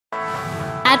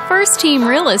At First Team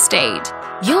Real Estate,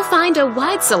 you'll find a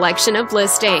wide selection of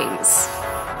listings.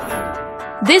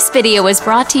 This video is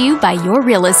brought to you by your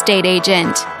real estate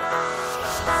agent.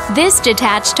 This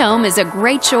detached home is a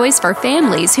great choice for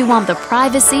families who want the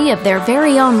privacy of their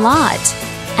very own lot,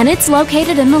 and it's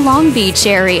located in the Long Beach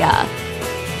area.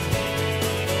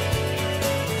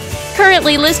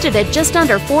 Currently listed at just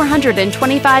under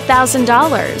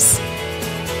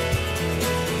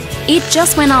 $425,000. It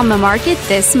just went on the market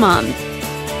this month.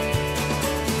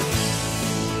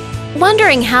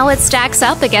 Wondering how it stacks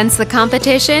up against the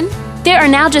competition? There are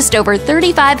now just over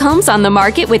 35 homes on the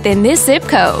market within this zip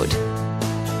code.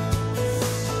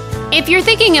 If you're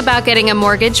thinking about getting a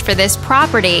mortgage for this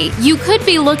property, you could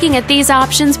be looking at these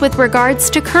options with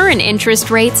regards to current interest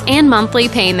rates and monthly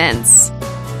payments.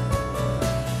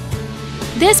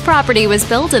 This property was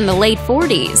built in the late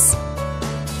 40s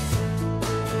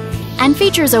and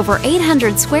features over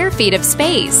 800 square feet of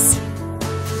space,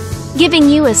 giving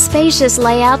you a spacious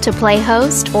layout to play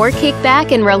host or kick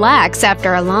back and relax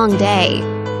after a long day.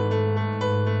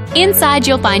 Inside,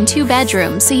 you'll find 2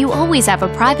 bedrooms, so you always have a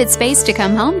private space to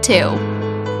come home to,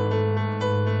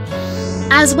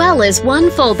 as well as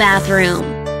 1 full bathroom.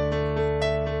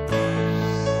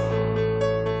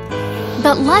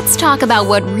 But let's talk about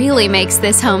what really makes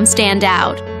this home stand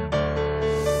out.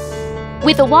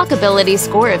 With a walkability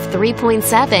score of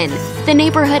 3.7, the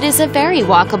neighborhood is a very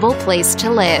walkable place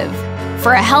to live.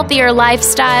 For a healthier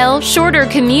lifestyle, shorter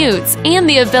commutes, and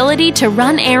the ability to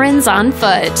run errands on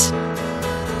foot.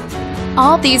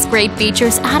 All these great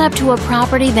features add up to a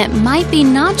property that might be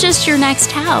not just your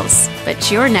next house, but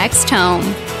your next home.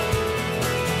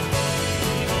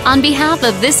 On behalf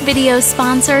of this video's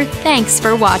sponsor, thanks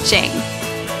for watching.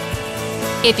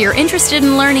 If you're interested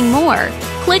in learning more,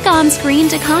 click on screen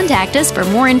to contact us for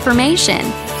more information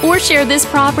or share this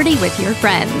property with your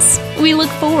friends. We look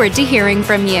forward to hearing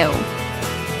from you.